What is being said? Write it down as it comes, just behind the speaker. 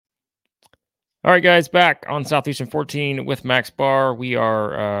All right, guys, back on Southeastern 14 with Max Barr. We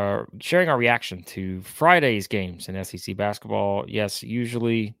are sharing our reaction to Friday's games in SEC basketball. Yes,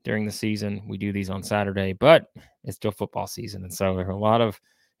 usually during the season we do these on Saturday, but it's still football season. And so there are a lot of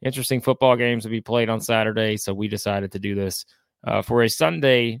interesting football games to be played on Saturday. So we decided to do this for a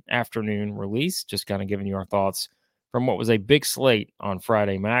Sunday afternoon release, just kind of giving you our thoughts from what was a big slate on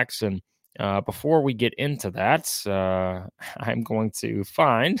Friday, Max. And before we get into that, I'm going to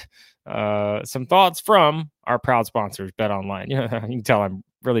find some thoughts from our proud sponsors, Bet Online. You can tell I'm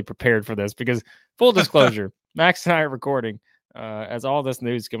really prepared for this because, full disclosure, Max and I are recording as all this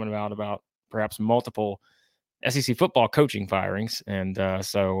news coming about perhaps multiple SEC football coaching firings, and been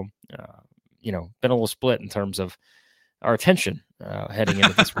a little split in terms of our attention heading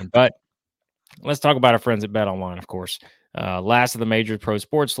into this one. But let's talk about our friends at Bet Online, of course. Last of the major pro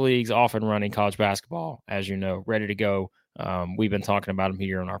sports leagues, off and running college basketball, as you know, ready to go. We've been talking about them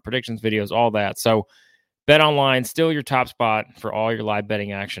here in our predictions videos, all that. So Bet Online, still your top spot for all your live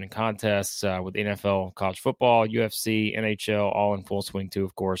betting action and contests with NFL, college football, UFC, NHL, all in full swing too,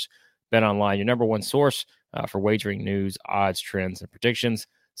 of course. Bet Online, your number one source for wagering news, odds, trends, and predictions.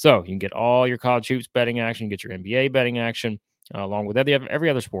 So you can get all your college hoops betting action, get your NBA betting action, along with every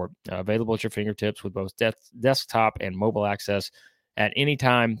other sport available at your fingertips with both desktop and mobile access at any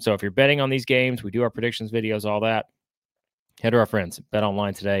time. So if you're betting on these games, we do our predictions videos, all that. Head to our friends at Bet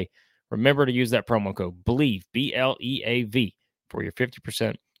Online today. Remember to use that promo code BLEAV, BLEAV, for your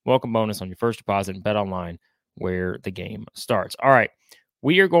 50% welcome bonus on your first deposit in Bet Online, where the game starts. All right,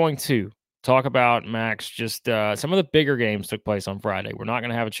 we are going to talk about, Max, just some of the bigger games took place on Friday. We're not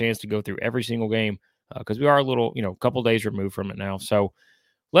going to have a chance to go through every single game because we are a little, couple days removed from it now. So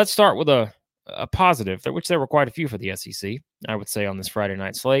let's start with a positive, which there were quite a few for the SEC, I would say, on this Friday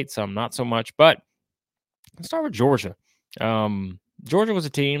night slate. Some not so much, but let's start with Georgia. Georgia was a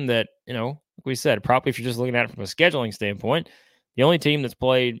team that, like we said, probably if you're just looking at it from a scheduling standpoint, the only team that's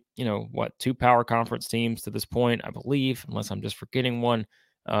played, two power conference teams to this point, I believe, unless I'm just forgetting one.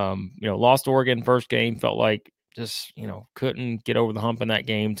 Lost Oregon first game, felt like just, couldn't get over the hump in that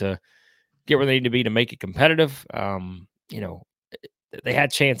game to get where they need to be to make it competitive. They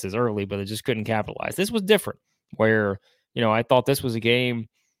had chances early, but they just couldn't capitalize. This was different where, I thought this was a game.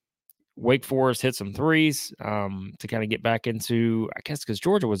 Wake Forest hit some threes to kind of get back into, I guess, because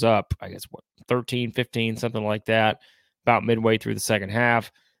Georgia was up, 13, 15, something like that, about midway through the second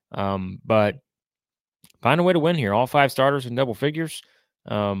half. But find a way to win here. All five starters in double figures.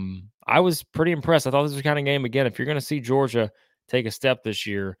 I was pretty impressed. I thought this was the kind of game, again, if you're going to see Georgia take a step this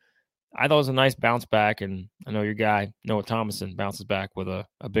year, I thought it was a nice bounce back. And I know your guy, Noah Thomason, bounces back with a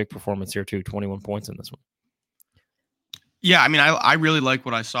big performance here, too, 21 points in this one. Yeah, I mean, I really like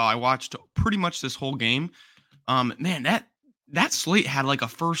what I saw. I watched pretty much this whole game. Man, that slate had like a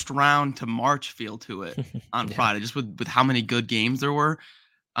first round to March feel to it on Friday, just with how many good games there were.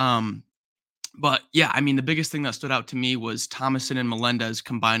 But yeah, I mean, the biggest thing that stood out to me was Thomason and Melendez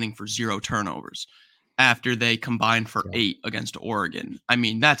combining for 0 turnovers after they combined for 8 against Oregon. I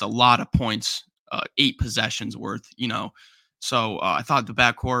mean, that's a lot of points, 8 possessions worth, So I thought the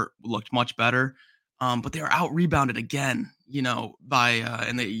backcourt looked much better. But they were out rebounded again, by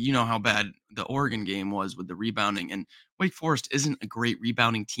and they, how bad the Oregon game was with the rebounding. And Wake Forest isn't a great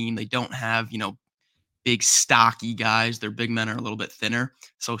rebounding team. They don't have, big stocky guys. Their big men are a little bit thinner.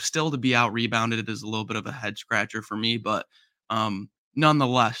 So still to be out rebounded is a little bit of a head scratcher for me. But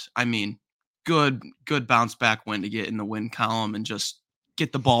nonetheless, I mean, good bounce back win to get in the win column and just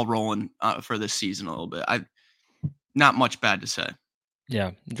get the ball rolling for this season a little bit. Not much bad to say.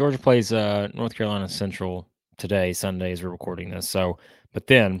 Yeah, Georgia plays North Carolina Central today, Sunday, as we're recording this. So, but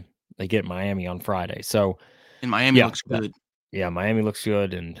then they get Miami on Friday. So, and Miami looks good. Miami looks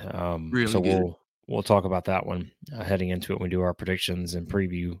good, and really so good. we'll talk about that one heading into it. When we do our predictions and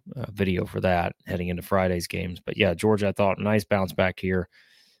preview video for that heading into Friday's games. But yeah, Georgia, I thought nice bounce back here,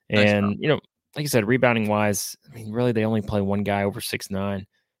 and like you said, rebounding wise, I mean, really they only play one guy over 6'9".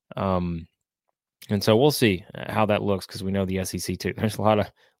 And so we'll see how that looks because we know the SEC too. There's a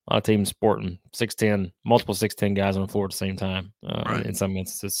lot of teams sporting 6'10", multiple 6'10" guys on the floor at the same time in some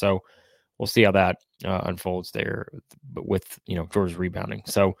instances. So we'll see how that unfolds there, but with Georgia's rebounding.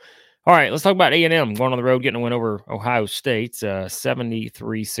 So, all right, let's talk about A&M going on the road, getting a win over Ohio State,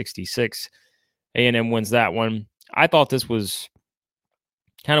 73-66. A&M wins that one. I thought this was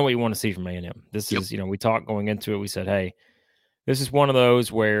kind of what you want to see from A&M. This is, we talked going into it. We said, hey, this is one of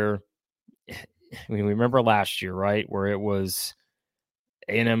those where. We remember last year, right, where it was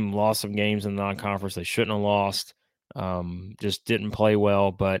A&M lost some games in the non-conference they shouldn't have lost, just didn't play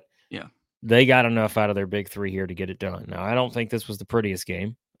well, but they got enough out of their big three here to get it done. Now, I don't think this was the prettiest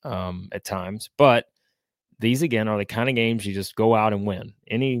game. at times. But these, again, are the kind of games you just go out and win.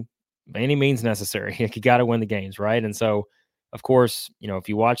 Any means necessary. You got to win the games, right? And so, of course, if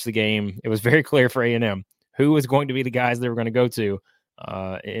you watch the game, it was very clear for A&M who was going to be the guys they were going to go to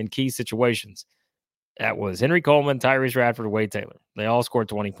in key situations. That was Henry Coleman, Tyrese Radford, Wade Taylor. They all scored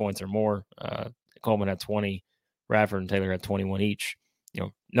 20 points or more. Coleman had 20. Radford and Taylor had 21 each.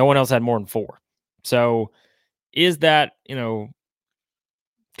 No one else had more than 4. So is that,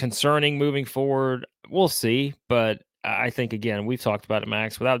 concerning moving forward? We'll see. But I think, again, we've talked about it,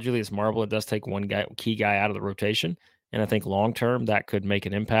 Max. Without Julius Marble, it does take one key guy out of the rotation. And I think long-term that could make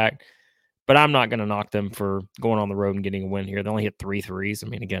an impact. But I'm not going to knock them for going on the road and getting a win here. They only hit 3 threes. I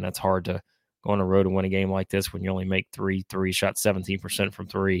mean, again, that's hard to go on the road and win a game like this when you only make 3 threes, shot 17% from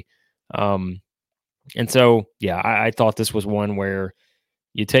 3. And so, yeah, I thought this was one where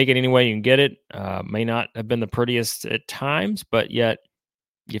you take it any way you can get it. May not have been the prettiest at times, but yet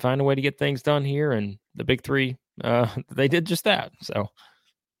you find a way to get things done here. And the Big Three, they did just that. So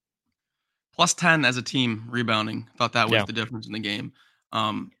plus 10 as a team rebounding. Thought that was the difference in the game.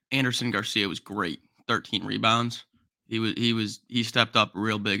 Anderson Garcia was great. 13 rebounds. He stepped up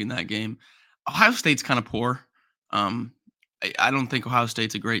real big in that game. Ohio State's kind of poor. I don't think Ohio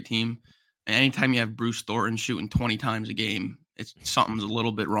State's a great team. And anytime you have Bruce Thornton shooting 20 times a game, something's a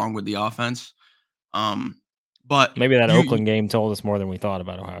little bit wrong with the offense. But maybe that Oakland game told us more than we thought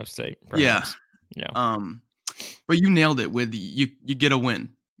about Ohio State. Perhaps. Yeah. But you nailed it with you get a win.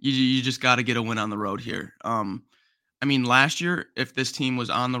 You just got to get a win on the road here. I mean, last year, if this team was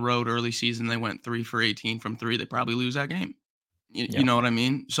on the road early season, they went 3 for 18 from 3, they probably lose that game. You know what I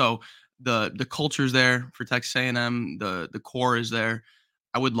mean? So the culture's there for Texas A&M. The core is there.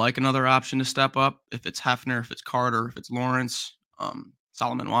 I would like another option to step up. If it's Hefner, if it's Carter, if it's Lawrence,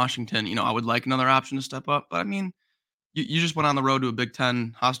 Solomon Washington, I would like another option to step up. But I mean, you just went on the road to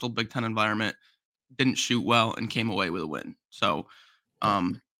a hostile Big Ten environment, didn't shoot well, and came away with a win. So,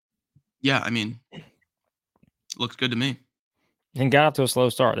 yeah, I mean, looks good to me. And got off to a slow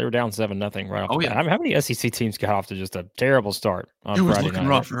start. They were down 7-0 right off the bat. I mean, how many SEC teams got off to just a terrible start on Friday night? It was looking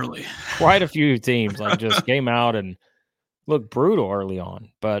rough early. Quite a few teams just came out and looked brutal early on.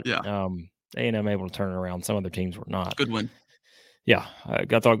 But A&M able to turn it around. Some other teams were not. Good win. Yeah, I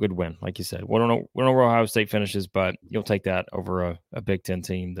thought a good win, like you said. We don't know where Ohio State finishes, but you'll take that over a Big Ten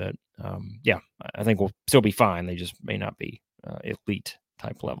team that, I think will still be fine. They just may not be elite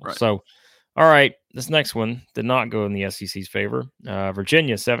type level. Right. So, all right, this next one did not go in the SEC's favor.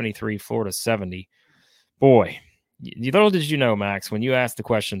 Virginia 73, Florida 70. Boy, little did you know, Max, when you asked the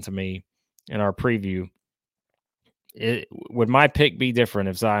question to me in our preview, would my pick be different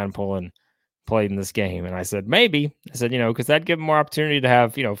if Zion Pullen played in this game? And I said, maybe. I said, because that'd give him more opportunity to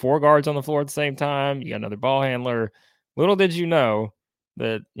have, 4 guards on the floor at the same time. You got another ball handler. Little did you know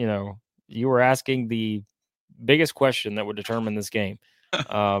that, you were asking the biggest question that would determine this game.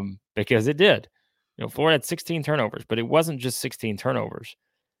 Because it did. Florida had 16 turnovers, but it wasn't just 16 turnovers.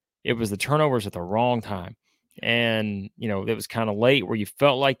 It was the turnovers at the wrong time. And, it was kind of late where you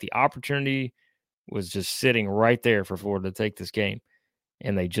felt like the opportunity was just sitting right there for Florida to take this game.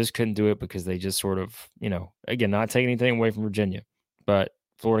 And they just couldn't do it because they just sort of, again, not taking anything away from Virginia, but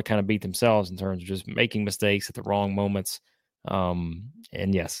Florida kind of beat themselves in terms of just making mistakes at the wrong moments.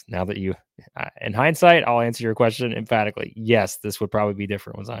 And yes, now that in hindsight, I'll answer your question emphatically. Yes, this would probably be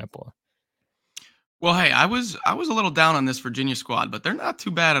different with Zion Pullen. Well, hey, I was a little down on this Virginia squad, but they're not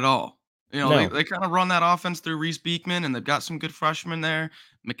too bad at all. They kind of run that offense through Reese Beekman, and they've got some good freshmen there.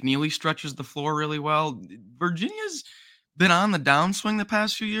 McNeely stretches the floor really well. Virginia's been on the downswing the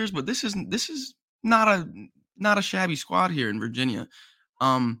past few years, but this is not a shabby squad here in Virginia.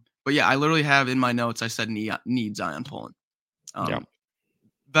 But yeah, I literally have in my notes, I said need Zion Pullen.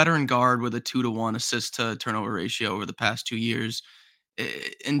 Veteran guard with a 2-to-1 assist to turnover ratio over the past 2 years.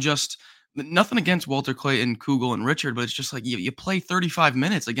 And just nothing against Walter Clayton, Kugel, and Richard, but it's just like you play 35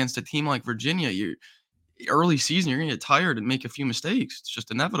 minutes against a team like Virginia. You're early season, you're going to get tired and make a few mistakes. It's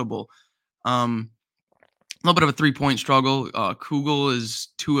just inevitable. A little bit of a 3-point struggle. Kugel is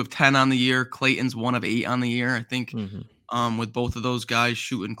 2 of 10 on the year. Clayton's 1 of 8 on the year. I think with both of those guys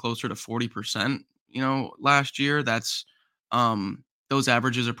shooting closer to 40%, last year, that's those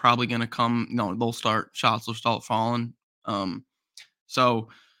averages are probably going to come. Shots will start falling. So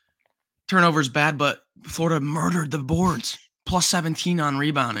turnovers bad, but Florida murdered the boards. Plus 17 on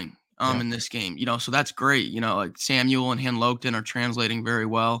rebounding in this game. So that's great. Like Samuel and Hanlogton are translating very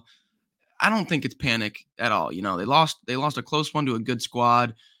well. I don't think it's panic at all. They lost a close one to a good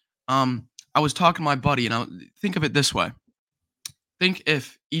squad. I was talking to my buddy, and think of it this way. Think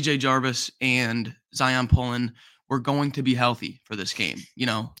if EJ Jarvis and Zion Pullen we're going to be healthy for this game.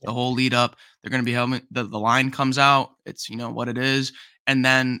 The whole lead up, they're going to be healthy. The line comes out. It's, what it is. And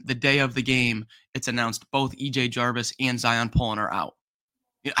then the day of the game, it's announced both EJ Jarvis and Zion Pullen are out.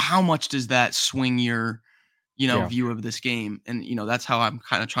 How much does that swing your, view of this game? And, that's how I'm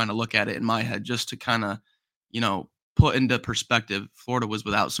kind of trying to look at it in my head, just to kind of, put into perspective. Florida was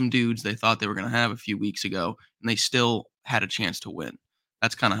without some dudes they thought they were going to have a few weeks ago, and they still had a chance to win.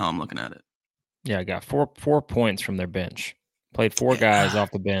 That's kind of how I'm looking at it. Yeah, I got four points from their bench. Played four guys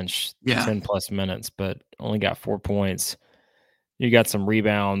off the bench, 10-plus minutes, but only got 4 points. You got some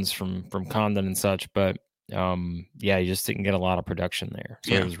rebounds from Condon and such, but you just didn't get a lot of production there.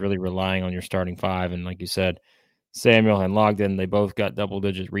 So it was really relying on your starting five. And like you said, Samuel and Logden, they both got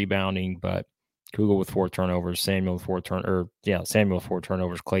double-digit rebounding, but Kugel with 4 turnovers, Samuel with 4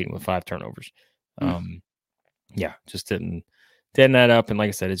 turnovers, Clayton with 5 turnovers. Just didn't add up. And like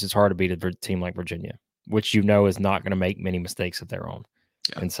I said, it's just hard to beat a team like Virginia, which is not going to make many mistakes of their own.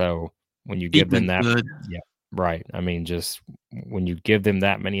 Yeah. And so when you give them that, right. I mean, just when you give them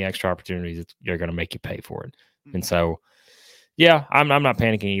that many extra opportunities, they're going to make you pay for it. Mm-hmm. And so, I'm not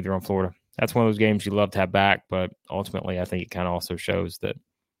panicking either on Florida. That's one of those games you love to have back, but ultimately, I think it kind of also shows that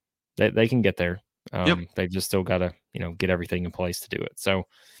they can get there. They've just still got to, get everything in place to do it. So,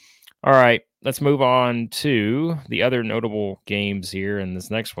 all right, let's move on to the other notable games here. And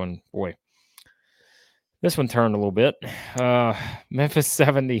this next one, boy, this one turned a little bit. Memphis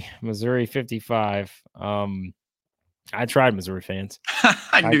 70, Missouri 55. I tried, Missouri fans.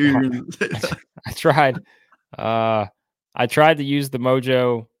 I knew you were going to say that. I tried. I tried to use the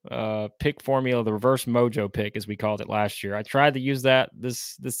Mojo pick formula, the reverse Mojo pick, as we called it last year. I tried to use that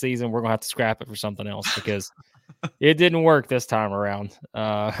this season. We're going to have to scrap it for something else because it didn't work this time around.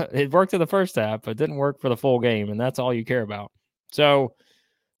 It worked in the first half, but it didn't work for the full game, and that's all you care about. So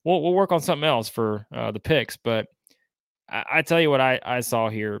we'll work on something else for the picks. But I tell you what I saw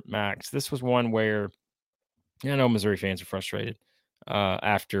here, Max. This was one where I know Missouri fans are frustrated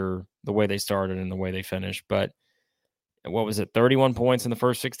after the way they started and the way they finished, but what was it? 31 points in the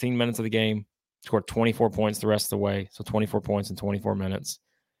first 16 minutes of the game, scored 24 points the rest of the way. So 24 points in 24 minutes.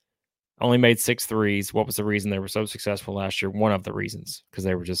 Only made 6 threes. What was the reason they were so successful last year? One of the reasons, because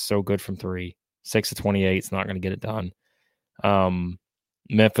they were just so good from 3. 6 of 28 is not going to get it done.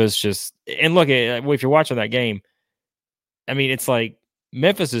 Memphis just, and look, if you're watching that game, I mean, it's like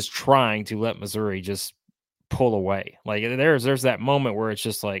Memphis is trying to let Missouri just pull away. Like there's that moment where it's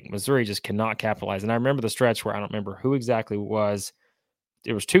just like Missouri just cannot capitalize. And I remember the stretch where I don't remember who exactly it was.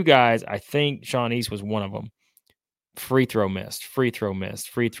 There was 2 guys. I think Sean East was one of them. Free throw missed,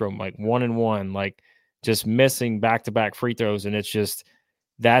 like 1 and 1, like just missing back-to-back free throws. And it's just,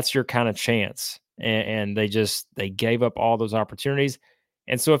 that's your kind of chance. And they gave up all those opportunities.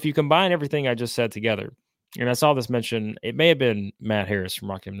 And so if you combine everything I just said together, and I saw this mention, it may have been Matt Harris from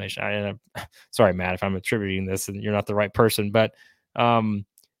Rock Nation. Sorry, Matt, if I'm attributing this and you're not the right person, but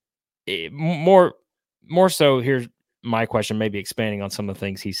more so, here's my question, maybe expanding on some of the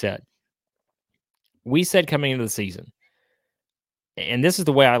things he said. We said coming into the season, and this is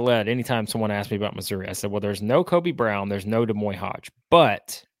the way I led anytime someone asked me about Missouri, I said, well, there's no Kobe Brown, there's no D'Moy Hodge,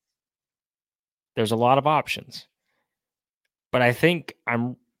 but there's a lot of options. But I think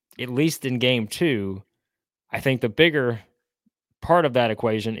I'm, at least in game 2, I think the bigger part of that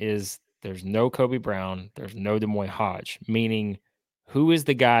equation is there's no Kobe Brown, there's no D'Moy Hodge, meaning who is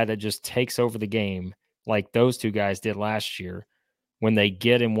the guy that just takes over the game like those 2 guys did last year when they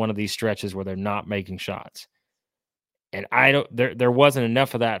get in one of these stretches where they're not making shots. And there wasn't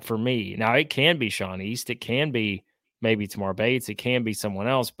enough of that for me. Now, it can be Sean East, it can be maybe Tamar Bates, it can be someone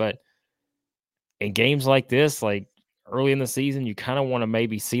else, but in games like this, like early in the season, you kind of want to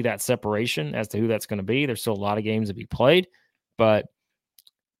maybe see that separation as to who that's going to be. There's still a lot of games to be played, but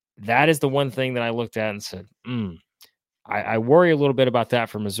that is the one thing that I looked at and said, I worry a little bit about that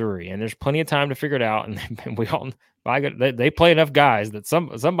for Missouri. And there's plenty of time to figure it out. And we all, they play enough guys that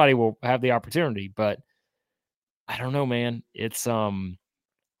somebody will have the opportunity. But I don't know, man. It's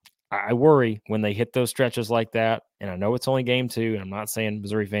I worry when they hit those stretches like that. And I know it's only game 2, and I'm not saying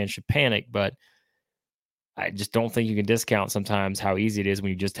Missouri fans should panic, but I just don't think you can discount sometimes how easy it is when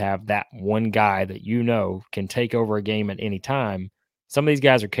you just have that one guy that can take over a game at any time. Some of these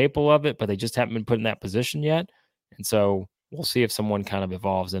guys are capable of it, but they just haven't been put in that position yet. And so we'll see if someone kind of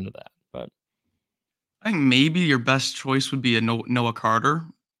evolves into that. But I think maybe your best choice would be a Noah Carter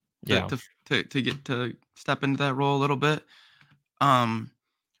to get to step into that role a little bit.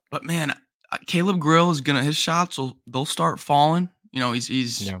 But man, Caleb Grill is his shots they'll start falling.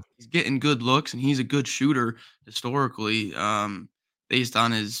 He's getting good looks, and he's a good shooter historically, based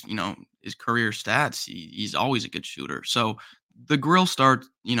on his his career stats, he's always a good shooter. So the grill start,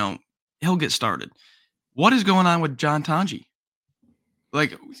 he'll get started. What is going on with John Tonji?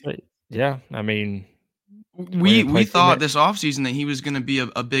 Like So, yeah, I mean, when they we play thought this offseason that he was going to be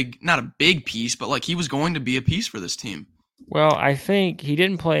a big, not a big piece, but like he was going to be a piece for this team. well, I think he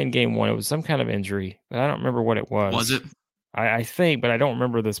didn't play in game 1. It was some kind of injury, but I don't remember what it was. Was it? I think, but I don't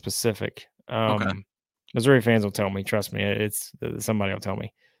remember the specific. Okay. Missouri fans will tell me. Trust me, it's somebody will tell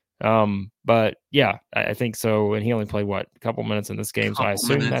me. But yeah, I think so. And he only played a couple minutes in this game, so I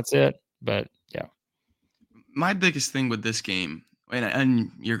assume that's it. But yeah, my biggest thing with this game,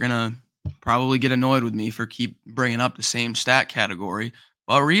 and you're gonna probably get annoyed with me for keep bringing up the same stat category,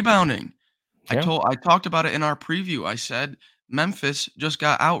 but rebounding. Yeah. I talked about it in our preview. I said Memphis just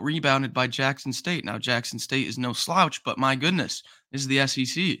got out rebounded by Jackson State. Now Jackson State is no slouch, but my goodness, this is the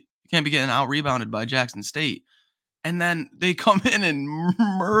SEC. You can't be getting out rebounded by Jackson State. And then they come in and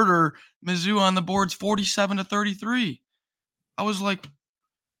murder Mizzou on the boards 47-33. I was like,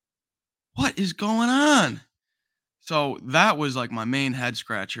 what is going on? So that was like my main head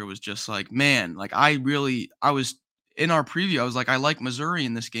scratcher, was just like, man, like I was in our preview. I was like, I like Missouri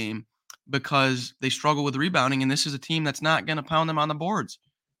in this game because they struggle with rebounding, and this is a team that's not going to pound them on the boards.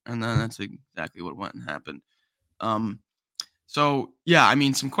 And then that's exactly what went and happened. So yeah, I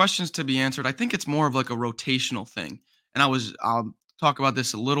mean, some questions to be answered. I think it's more of like a rotational thing. And I'll talk about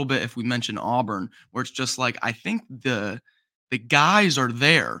this a little bit if we mention Auburn, where it's just like, I think the guys are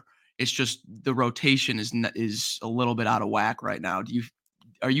there. It's just the rotation is a little bit out of whack right now.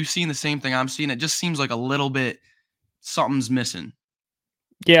 Are you seeing the same thing I'm seeing? It just seems like a little bit something's missing.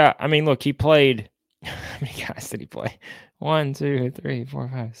 Yeah, I mean, look, he played. How many guys did he play? 1, 2, 3, 4,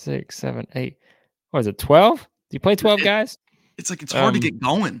 5, 6, 7, 8. What is it? 12? Did he play 12 guys? It's like it's hard to get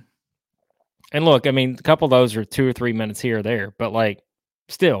going. And look, I mean, a couple of those are 2 or 3 minutes here or there, but like,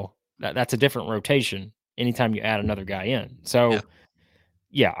 still, that's a different rotation anytime you add another guy in. So,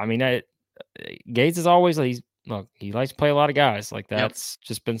 yeah, I mean, Gates is always he likes to play a lot of guys. Like that's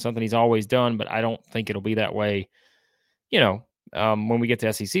just been something he's always done. But I don't think it'll be that way, when we get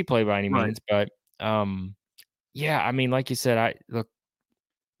to SEC play by any means. But yeah, I mean, like you said, the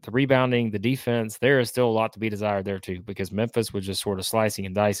rebounding, the defense, there is still a lot to be desired there too, because Memphis was just sort of slicing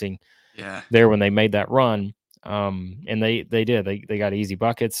and dicing there when they made that run. And they did. They got easy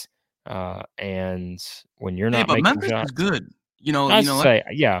buckets. And when you're not making Memphis shots, is good.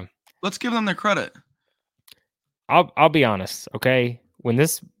 Let's give them their credit. I'll be honest, okay? When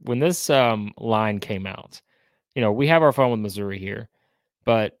this line came out, we have our fun with Missouri here,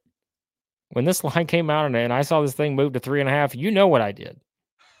 but when this line came out and I saw this thing move to 3.5, you know what I did,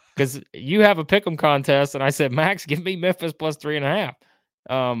 because you have a pick'em contest, and I said, Max, give me Memphis plus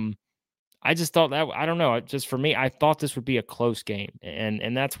 3.5. I just thought that, I don't know, just for me, I thought this would be a close game,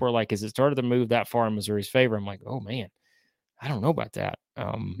 and that's where, like, as it started to move that far in Missouri's favor, I'm like, oh man, I don't know about that,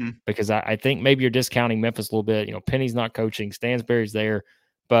 because I think maybe you're discounting Memphis a little bit. Penny's not coaching, Stansbury's there,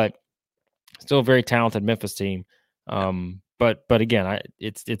 but still a very talented Memphis team. But again,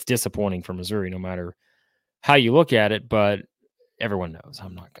 it's disappointing for Missouri no matter how you look at it. But everyone knows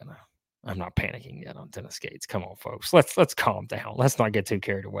I'm not panicking yet on tennis skates. Come on, folks, let's calm down. Let's not get too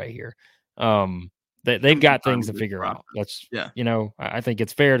carried away here. They've got things to figure out. I think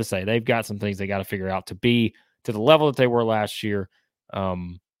it's fair to say they've got some things they got to figure out to be to the level that they were last year.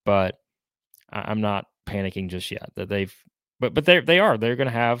 But I'm not panicking just yet that they're going to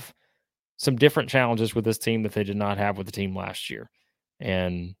have some different challenges with this team that they did not have with the team last year.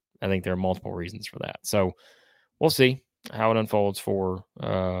 And I think there are multiple reasons for that. So we'll see how it unfolds for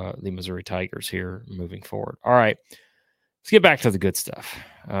the Missouri Tigers here moving forward. All right, let's get back to the good stuff.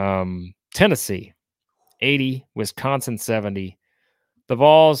 Tennessee 80, Wisconsin 70. The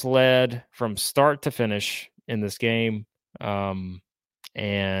Vols led from start to finish in this game. And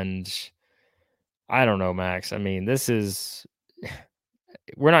I don't know, Max. I mean,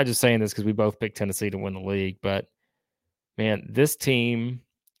 we're not just saying this because we both picked Tennessee to win the league, but man, this team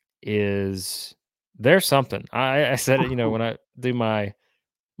there's something. I said it, when I do my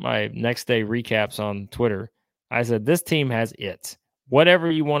next day recaps on Twitter, I said, this team has it. Whatever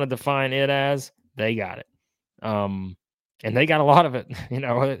you want to define it as, they got it. And they got a lot of it,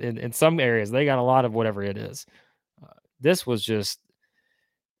 in some areas, they got a lot of whatever it is. This was just,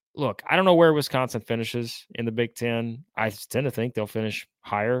 look, I don't know where Wisconsin finishes in the Big Ten. I tend to think they'll finish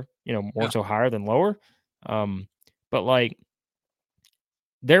higher, more so higher than lower. But like,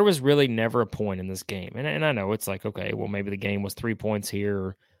 there was really never a point in this game. And I know it's like, okay, well, maybe the game was 3 points here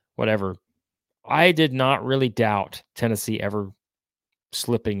or whatever. I did not really doubt Tennessee ever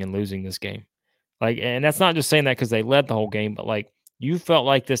slipping and losing this game. Like, and that's not just saying that because they led the whole game, but like you felt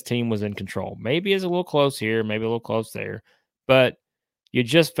like this team was in control. Maybe it's a little close here, maybe a little close there, but you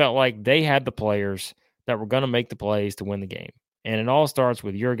just felt like they had the players that were going to make the plays to win the game. And it all starts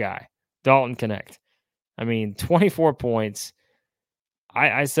with your guy, Dalton Connect. I mean, 24 points.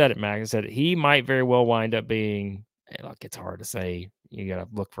 I said it, Mac. I said he might very well wind up being, look, it's hard to say. You got to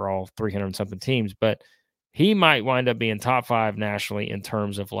look for all 300 and something teams, but he might wind up being top 5 nationally in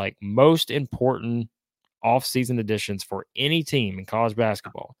terms of like most important offseason additions for any team in college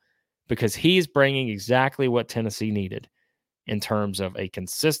basketball, because he's bringing exactly what Tennessee needed in terms of a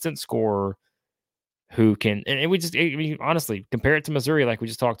consistent scorer who can, and we just, I mean, honestly, compare it to Missouri like we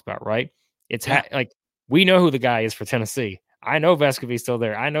just talked about, right? It's like we know who the guy is for Tennessee. I know Vescovi's still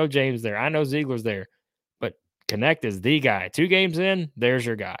there. I know James there. I know Ziegler's there. But Connect is the guy. 2 games in, there's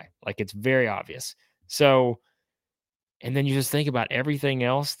your guy. Like, it's very obvious. So, and then you just think about everything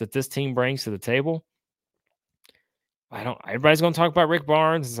else that this team brings to the table. Everybody's going to talk about Rick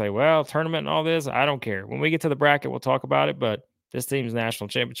Barnes and say, well, tournament and all this. I don't care. When we get to the bracket, we'll talk about it. But this team's national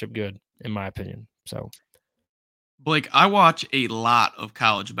championship good, in my opinion. So, Blake, I watch a lot of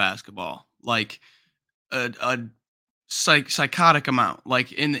college basketball, like a psychotic amount.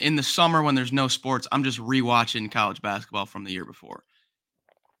 Like in the summer when there's no sports, I'm just rewatching college basketball from the year before.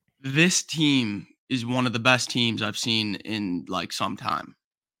 This team is one of the best teams I've seen in like some time.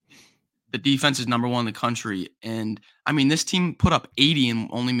 The defense is number 1 in the country, and I mean this team put up 80 and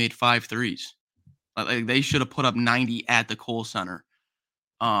only made 5 threes. Like they should have put up 90 at the Kohl Center.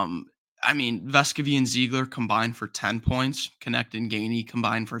 I mean, Vescovi and Ziegler combined for 10 points. Connect and Gainey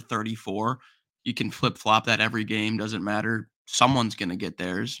combined for 34. You can flip-flop that every game. Doesn't matter. Someone's going to get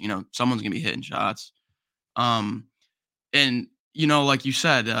theirs. Someone's going to be hitting shots. And, like you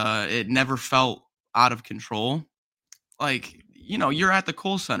said, it never felt out of control. Like, you're at the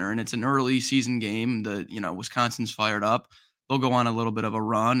Kohl Center, and it's an early season game. Wisconsin's fired up. They'll go on a little bit of a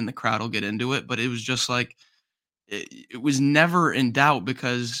run, and the crowd will get into it. But it was just like it was never in doubt,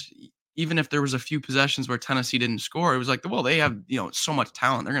 because even if there was a few possessions where Tennessee didn't score, it was like, well, they have, so much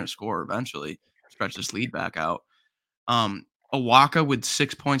talent. They're going to score eventually, stretch this lead back out. Awaka with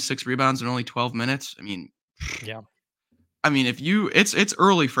 6 points, 6 rebounds in only 12 minutes. I mean, yeah. I mean, it's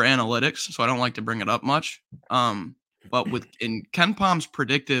early for analytics, so I don't like to bring it up much. But in KenPom's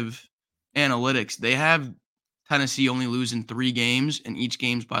predictive analytics, they have Tennessee only losing 3 games, and each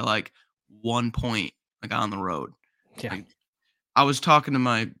game's by like 1 point, like on the road. Yeah. Like, I was talking to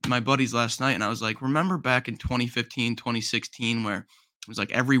my buddies last night, and I was like, remember back in 2015, 2016, where it was like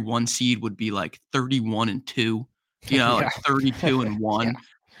every 1 seed would be like 31-2, like 32-1,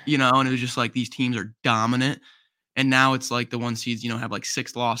 and it was just like these teams are dominant. And now it's like the 1 seeds, have like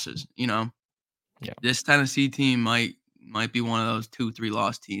 6 losses, Yeah. This Tennessee team might be one of those 2-3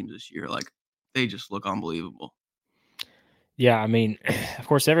 loss teams this year. Like, they just look unbelievable. Yeah, I mean, of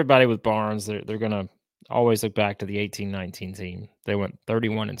course, everybody with Barnes, they're going to always look back to the 18-19 team. They went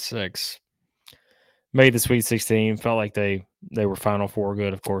 31-6, made the Sweet 16, felt like they were Final Four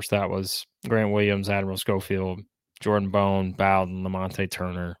good. Of course, that was Grant Williams, Admiral Schofield, Jordan Bone, Bowden, Lamonte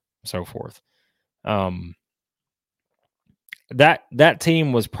Turner, so forth. That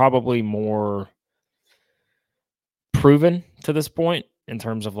team was probably more proven to this point in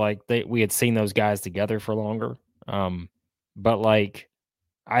terms of like we had seen those guys together for longer. But like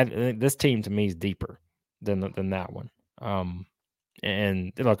this team to me is deeper than that one.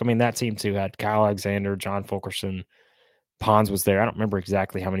 And look, I mean, that team too had Kyle Alexander, John Fulkerson, Pons was there. I don't remember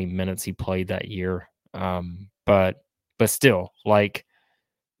exactly how many minutes he played that year. But still, like,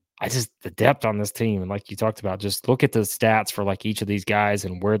 the depth on this team, and like you talked about, just look at the stats for like each of these guys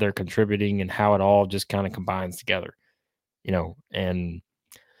and where they're contributing and how it all just kind of combines together, and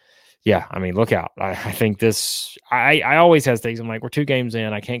yeah, I mean, look out. I think this, I always hesitate. I'm like, we're 2 games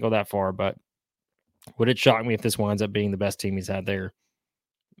in. I can't go that far, but would it shock me if this winds up being the best team he's had there?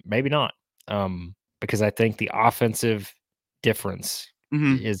 Maybe not. Because I think the offensive difference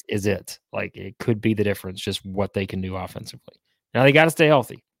is it. Like, it could be the difference, just what they can do offensively. Now they got to stay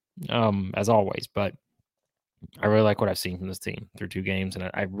healthy, as always, but I really like what I've seen from this team through 2 games.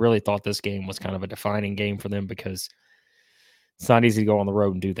 And I really thought this game was kind of a defining game for them, because it's not easy to go on the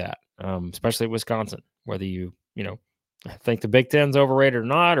road and do that, especially at Wisconsin, whether you think the Big Ten's overrated or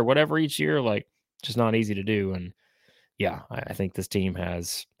not, or whatever each year, like, just not easy to do. And yeah, I think this team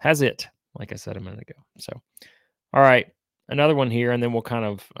has it, like I said a minute ago. So, all right, another one here, and then we'll kind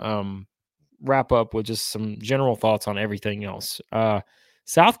of wrap up with just some general thoughts on everything else.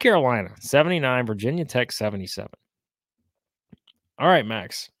 South Carolina, 79, Virginia Tech, 77. All right,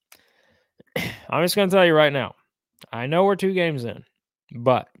 Max. I'm just going to tell you right now, I know we're 2 games in,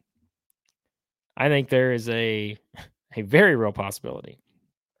 but I think there is a a very real possibility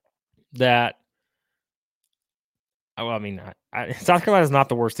that, well, I mean, South Carolina is not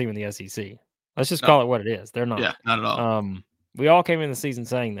the worst team in the SEC. Let's just call it what it is. They're not. Yeah, not at all. We all came in the season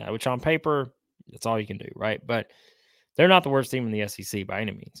saying that, which on paper, that's all you can do, right? But they're not the worst team in the SEC by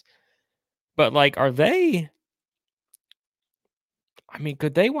any means. But, like, are they – I mean,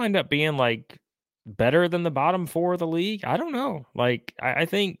 could they wind up being, like, better than the bottom 4 of the league? I don't know. Like, I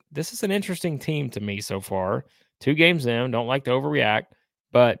think this is an interesting team to me so far. 2 games in, don't like to overreact.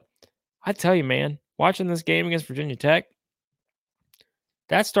 But I tell you, man, watching this game against Virginia Tech,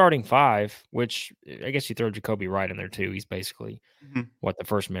 that starting 5, which I guess you throw Jacoby Wright in there too. He's basically the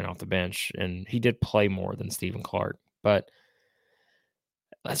first man off the bench, and he did play more than Stephen Clark. But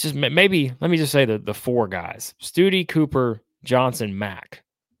let's just let me just say the 4 guys: Stute, Cooper, Johnson, Mack.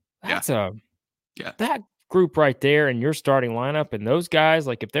 That's that group right there in your starting lineup, and those guys,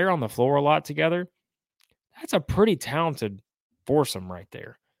 like if they're on the floor a lot together, that's a pretty talented foursome right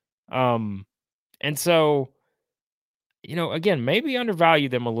there. And so, again, maybe undervalue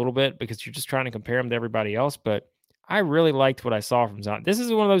them a little bit because you're just trying to compare them to everybody else. But I really liked what I saw from Zion. This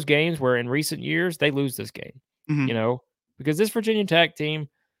is one of those games where in recent years they lose this game, because this Virginia Tech team,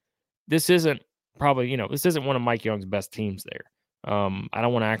 this isn't probably, this isn't one of Mike Young's best teams there. I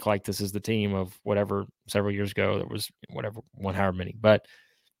don't want to act like this is the team of whatever several years ago that was whatever, one however many. But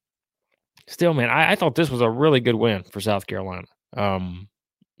still, man, I thought this was a really good win for South Carolina.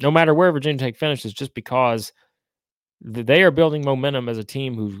 No matter where Virginia Tech finishes, just because they are building momentum as a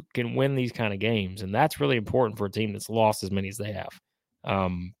team who can win these kind of games. And that's really important for a team that's lost as many as they have.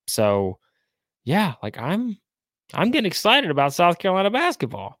 So yeah, like I'm getting excited about South Carolina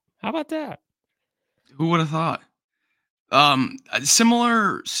basketball. How about that? Who would have thought?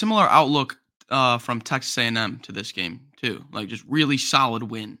 Similar outlook from Texas A&M to this game too. Like just really solid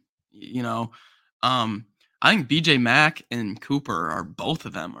win. I think BJ Mack and Cooper both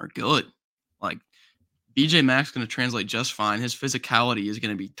of them are good. Like BJ Mack's going to translate just fine. His physicality is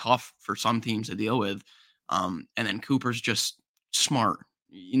going to be tough for some teams to deal with. And then Cooper's just smart.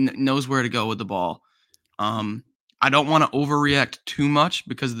 He knows where to go with the ball. I don't want to overreact too much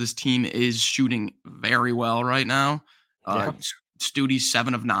because this team is shooting very well right now. Stute's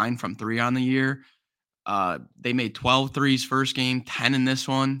 7 of 9 from 3 on the year. They made 12 threes first game, 10 in this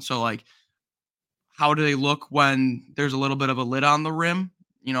one. So, like, how do they look when there's a little bit of a lid on the rim?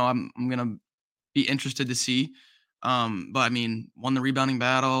 I'm going to be interested to see. But, I mean, won the rebounding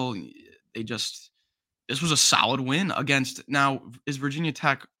battle. This was a solid win against – now, is Virginia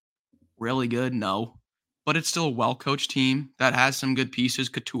Tech really good? No. But it's still a well-coached team that has some good pieces.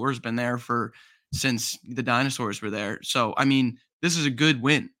 Couture's been there since the dinosaurs were there. So, I mean, this is a good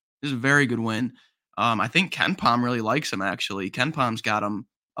win. This is a very good win. I think KenPom really likes him, actually. KenPom's got him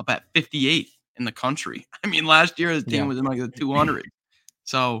up at 58th in the country. I mean, last year his team was in like the 200.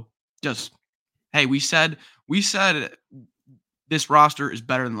 So, just, hey, we said this roster is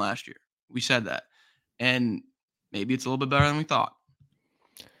better than last year. We said that. And maybe it's a little bit better than we thought.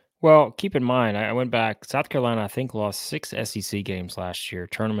 Well, keep in mind, I went back. South Carolina, I think, lost 6 SEC games last year,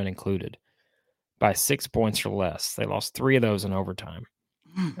 tournament included, by 6 points or less. They lost 3 of those in overtime.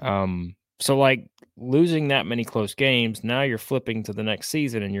 So, like, losing that many close games, now you're flipping to the next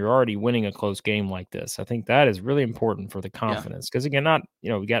season and you're already winning a close game like this. I think that is really important for the confidence. Because, again,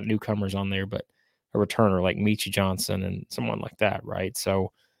 we got newcomers on there, but a returner like Meechie Johnson and someone like that, right?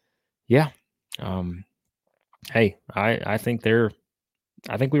 So, yeah. Hey, I think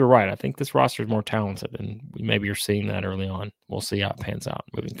we were right. I think this roster is more talented, and we maybe are seeing that early on. We'll see how it pans out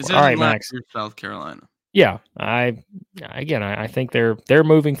moving forward. All right, Max. South Carolina. Yeah, I think they're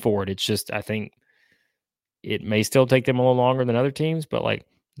moving forward. It's just I think it may still take them a little longer than other teams, but like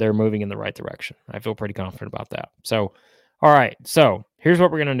they're moving in the right direction. I feel pretty confident about that. So, all right. So here's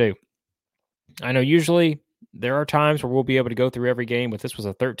what we're gonna do. I know usually there are times where we'll be able to go through every game, but this was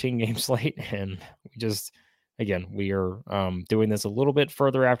a 13-game slate, and we just. Again, we are doing this a little bit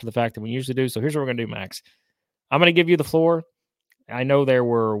further after the fact than we usually do. So here's what we're going to do, Max. I'm going to give you the floor. I know there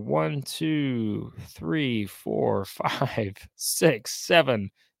were 1, 2, 3, 4, 5, 6,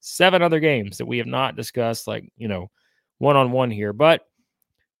 7 other games that we have not discussed, like, one-on-one here. But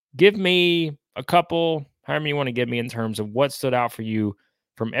give me a couple, however you want to give me in terms of what stood out for you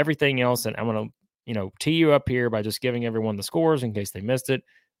from everything else. And I'm going to, tee you up here by just giving everyone the scores in case they missed it.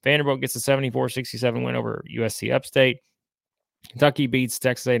 Vanderbilt gets a 74-67 win over USC Upstate. Kentucky beats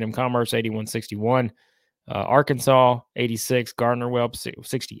Texas A&M Commerce 81-61. Arkansas 86, Gardner-Webb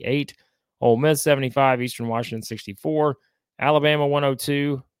 68. Ole Miss 75, Eastern Washington 64. Alabama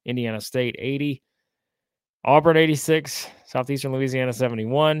 102, Indiana State 80. Auburn 86, Southeastern Louisiana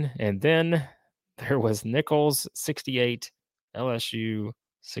 71. And then there was Nichols 68, LSU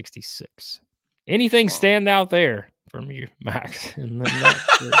 66. Anything stand out there from you, Max?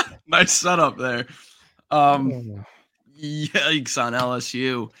 Nice setup there. Yikes on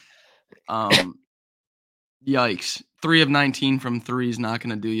LSU. Yikes. 3 of 19 from 3 is not going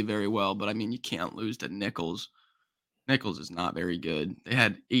to do you very well, but I mean, you can't lose to Nichols. Nichols is not very good. They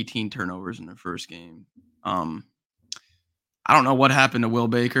had 18 turnovers in their first game. I don't know what happened to Will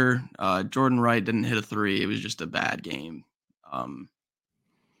Baker. Jordan Wright didn't hit a 3. It was just a bad game.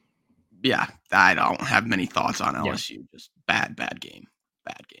 Yeah, I don't have many thoughts on LSU. Yeah. Just bad game.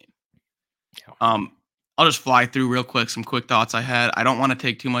 Bad game. Yeah. I'll just fly through real quick some quick thoughts I had. I don't want to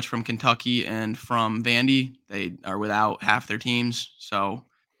take too much from Kentucky and from Vandy. They are without half their teams, so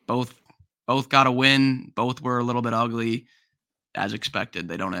both got a win. Both were a little bit ugly, as expected.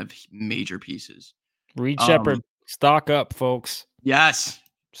 They don't have major pieces. Reed Sheppard, stock up, folks. Yes,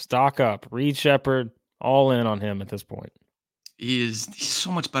 stock up. Reed Sheppard, all in on him at this point. He's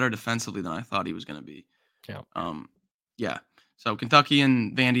so much better defensively than I thought he was going to be. Yeah. Yeah. So Kentucky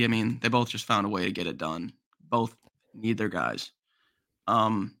and Vandy, I mean, they both just found a way to get it done. Both need their guys.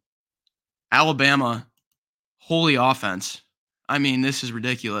 Alabama, holy offense. I mean, this is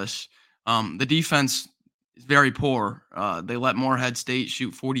ridiculous. The defense is very poor. They let Morehead State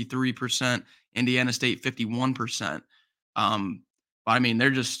shoot 43%, Indiana State 51%. But I mean, they're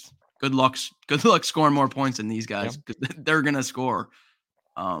just good luck scoring more points than these guys. Yeah. They're gonna score.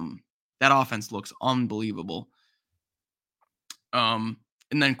 That offense looks unbelievable. And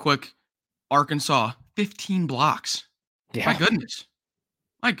then quick, Arkansas, 15 blocks. Yeah. My goodness.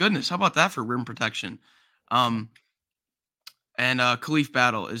 How about that for rim protection? And Khalif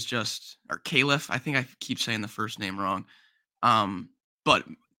Battle is just, or Caliph, I think I keep saying the first name wrong. But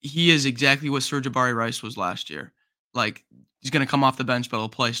he is exactly what Sir'Jabari Rice was last year. Like, he's going to come off the bench, but he'll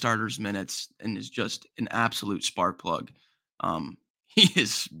play starters minutes and is just an absolute spark plug. He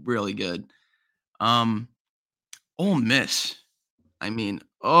is really good. Ole Miss. I mean,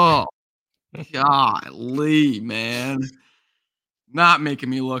 oh, golly, man. Not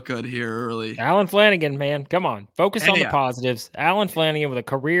making me look good here early. Allen Flanigan, man. Come on. Focus on the positives. Allen Flanigan with a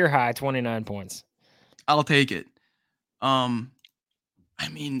career-high 29 points. I'll take it. I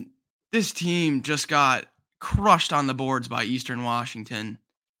mean, this team just got crushed on the boards by Eastern Washington,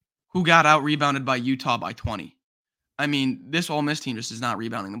 who got out-rebounded by Utah by 20. I mean, this Ole Miss team just is not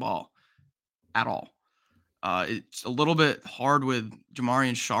rebounding the ball at all. It's a little bit hard with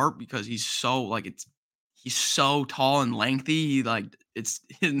Jamarian Sharp because he's so tall and lengthy. He's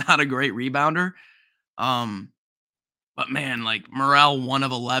not a great rebounder. But man, like Morrell, 1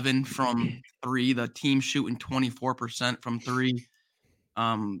 of 11 from 3. The team shooting 24% from 3.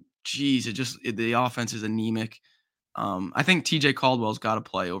 The offense is anemic. I think TJ Caldwell's got to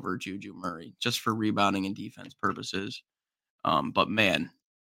play over Juju Murray just for rebounding and defense purposes. But man,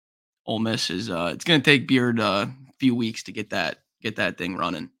 Ole Miss is it's going to take Beard a few weeks to get that thing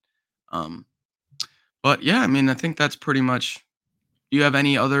running. But yeah, I mean, I think that's pretty much. Do you have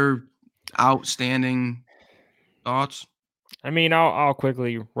any other outstanding thoughts? I mean, I'll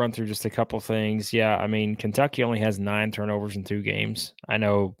quickly run through just a couple things. Yeah, I mean, Kentucky only has 9 turnovers in 2 games. I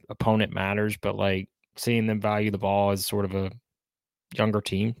know opponent matters, but like seeing them value the ball as sort of a younger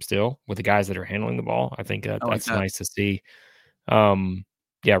team still with the guys that are handling the ball, I think that's nice to see.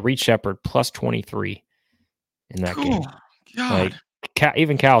 Yeah, Reed Sheppard plus 23 in that game. God. Like,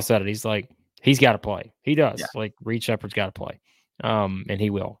 even Cal said it. He's like, he's got to play. He does. Yeah. Like, Reed Sheppard's got to play. And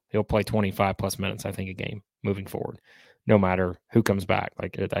he will. He'll play 25 plus minutes, I think, a game moving forward, no matter who comes back.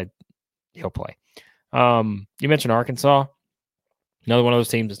 Like, he'll play. You mentioned Arkansas. Another one of those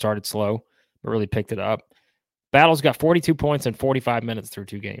teams that started slow, but really picked it up. Battle's got 42 points in 45 minutes through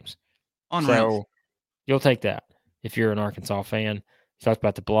 2 games. Unreal. So you'll take that if you're an Arkansas fan. Talked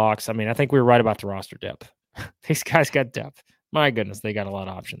about the blocks. I mean, I think we were right about the roster depth. These guys got depth. My goodness, they got a lot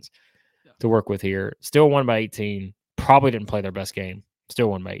of options to work with here. Still won by 18. Probably didn't play their best game.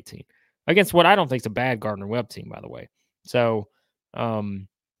 Still won by 18. Against what I don't think is a bad Gardner-Webb team, by the way. So,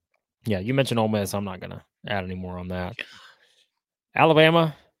 yeah, you mentioned Ole Miss. I'm not going to add any more on that.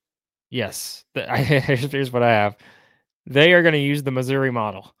 Alabama, yes. Here's what I have. They are going to use the Missouri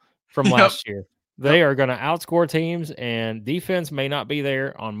model from last year. They are going to outscore teams, and defense may not be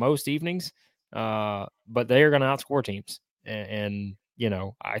there on most evenings, but they are going to outscore teams. And, you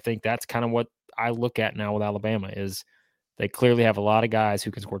know, I think that's kind of what I look at now with Alabama is they clearly have a lot of guys who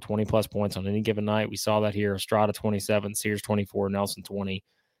can score 20-plus points on any given night. We saw that here. Estrada 27, Sears 24, Nelson 20.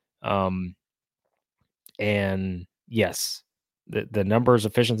 And, yes, the numbers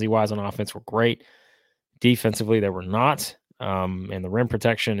efficiency-wise on offense were great. Defensively, they were not. And the rim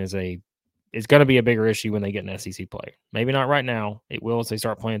protection is a is going to be a bigger issue when they get an SEC play. Maybe not right now. It will as they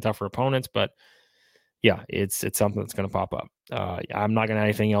start playing tougher opponents, but yeah, it's something that's going to pop up. I'm not going to add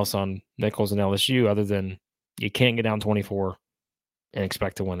anything else on Nicholls and LSU other than you can't get down 24 and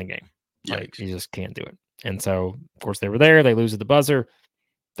expect to win the game. Like, you just can't do it. And so, of course, they were there. They lose at the buzzer.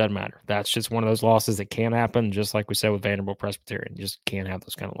 Doesn't matter. That's just one of those losses that can happen, just like we said with Vanderbilt Presbyterian. You just can't have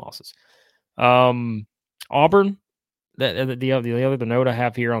those kind of losses. Auburn, the other note I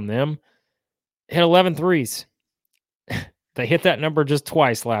have here on them, hit 11 threes. They hit that number just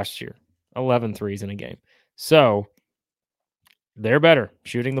twice last year. 11 threes in a game. So they're better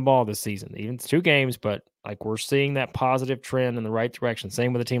shooting the ball this season. Even it's 2 games, but like we're seeing that positive trend in the right direction.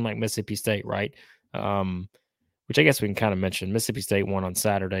 Same with a team like Mississippi State, right? Which I guess we can kind of mention. Mississippi State won on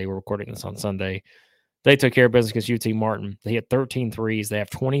Saturday. We're recording this on Sunday. They took care of business against UT Martin. They hit 13 threes. They have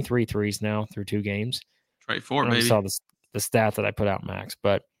 23 threes now through 2 games. Right, 4, baby. I saw the stat that I put out, Max,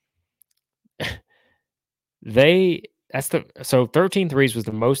 but so 13 threes was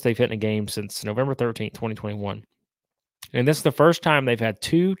the most they've hit in a game since November 13th, 2021. And this is the first time they've had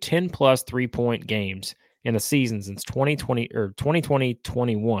 2 10-plus three-point games in a season since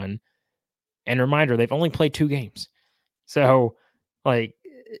 2020-21. And reminder, they've only played 2 games. So, like,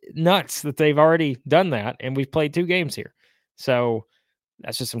 nuts that they've already done that, and we've played 2 games here. So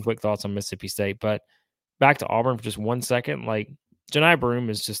that's just some quick thoughts on Mississippi State. But back to Auburn for just 1 second. Like, Johni Broome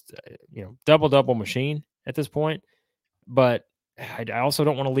is just, double-double machine at this point. But I also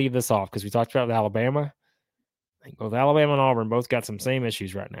don't want to leave this off because we talked about Alabama. I think both Alabama and Auburn both got some same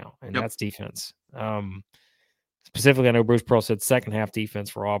issues right now, and that's defense. Specifically, I know Bruce Pearl said second half defense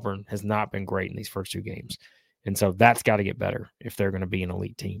for Auburn has not been great in these first 2 games. And so that's got to get better if they're going to be an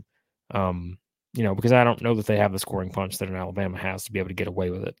elite team. Because I don't know that they have the scoring punch that an Alabama has to be able to get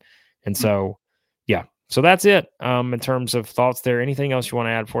away with it. And so, yeah. So that's it in terms of thoughts there. Anything else you want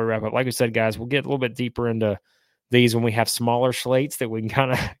to add before we wrap up? Like we said, guys, we'll get a little bit deeper into these when we have smaller slates that we can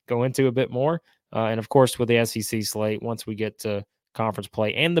kind of go into a bit more. And, of course, with the SEC slate, once we get to conference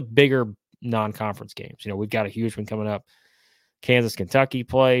play and the bigger non-conference games. We've got a huge one coming up. Kansas, Kentucky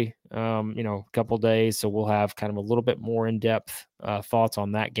play, a couple of days. So we'll have kind of a little bit more in-depth thoughts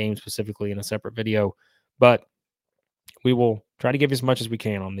on that game specifically in a separate video. But we will try to give you as much as we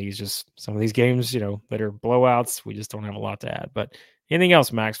can on these. Just some of these games, that are blowouts. We just don't have a lot to add. But anything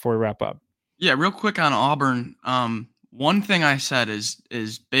else, Max, before we wrap up? Yeah, real quick on Auburn. One thing I said is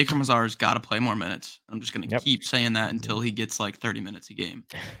Baker Mazar's got to play more minutes. I'm just going to keep saying that until he gets like 30 minutes a game.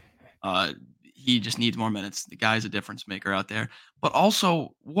 He just needs more minutes. The guy's a difference maker out there. But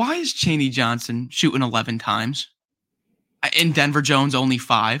also, why is Chaney Johnson shooting 11 times? And Denver Jones only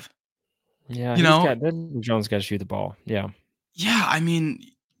 5? Yeah, Denver Jones got to shoot the ball. Yeah. Yeah, I mean,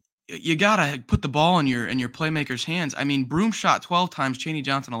 you got to put the ball in your playmaker's hands. I mean, Broome shot 12 times, Chaney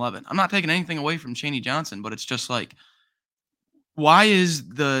Johnson 11. I'm not taking anything away from Chaney Johnson, but it's just like, why is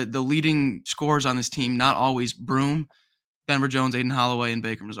the leading scorers on this team not always Broome, Denver Jones, Aiden Holloway, and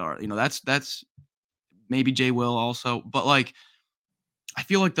Baker Mazar? That's maybe Jay Will also. But, like, I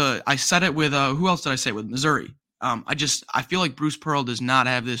feel like I said it with who else did I say? With Missouri. I feel like Bruce Pearl does not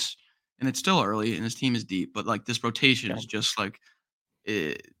have this, and it's still early, and his team is deep, but, like, this rotation is just, like,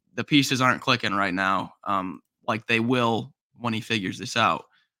 the pieces aren't clicking right now, like they will when he figures this out.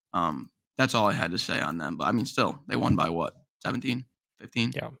 That's all I had to say on them. But, I mean, still, they won by what, 17,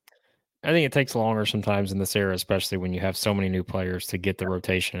 15? Yeah. I think it takes longer sometimes in this era, especially when you have so many new players to get the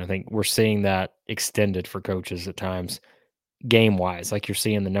rotation. I think we're seeing that extended for coaches at times, game-wise. Like you're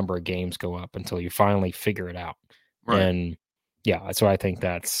seeing the number of games go up until you finally figure it out. Right. And, yeah, so I think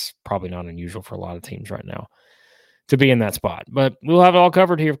that's probably not unusual for a lot of teams right now to be in that spot. But we'll have it all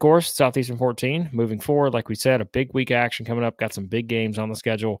covered here, of course. Southeastern 14 moving forward. Like we said, a big week of action coming up. Got some big games on the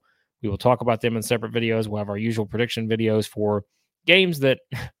schedule. We will talk about them in separate videos. We'll have our usual prediction videos for games that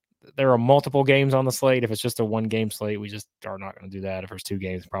there are multiple games on the slate. If it's just a 1-game slate, we just are not going to do that. If there's 2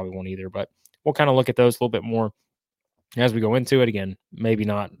 games, probably won't either. But we'll kind of look at those a little bit more as we go into it. Again, maybe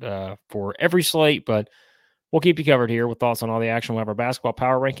not for every slate, but we'll keep you covered here with thoughts on all the action. We'll have our basketball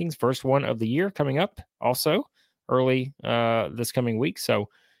power rankings, first one of the year coming up also early this coming week. So you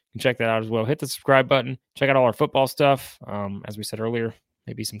can check that out as well. Hit the subscribe button. Check out all our football stuff. As we said earlier,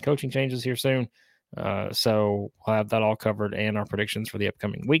 maybe some coaching changes here soon. So we'll have that all covered and our predictions for the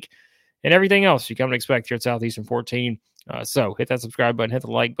upcoming week and everything else you come to expect here at Southeastern 14. So hit that subscribe button, hit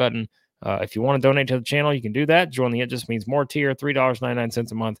the like button. If you want to donate to the channel, you can do that. Join the It Just Means More tier,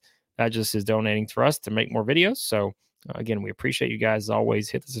 $3.99 a month. That just is donating for us to make more videos. So again, we appreciate you guys as always.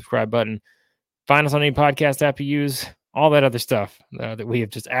 Hit the subscribe button. Find us on any podcast app you use. all that other stuff that we have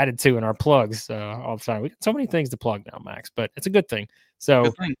just added to in our plugs all the time. We got so many things to plug now, Max, but it's a good thing. So,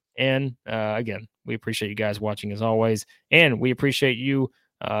 Good thing. and again, we appreciate you guys watching as always, and we appreciate you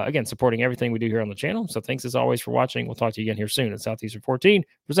again supporting everything we do here on the channel. So, thanks as always for watching. We'll talk to you again here soon at Southeastern 14,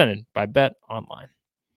 presented by Bet Online.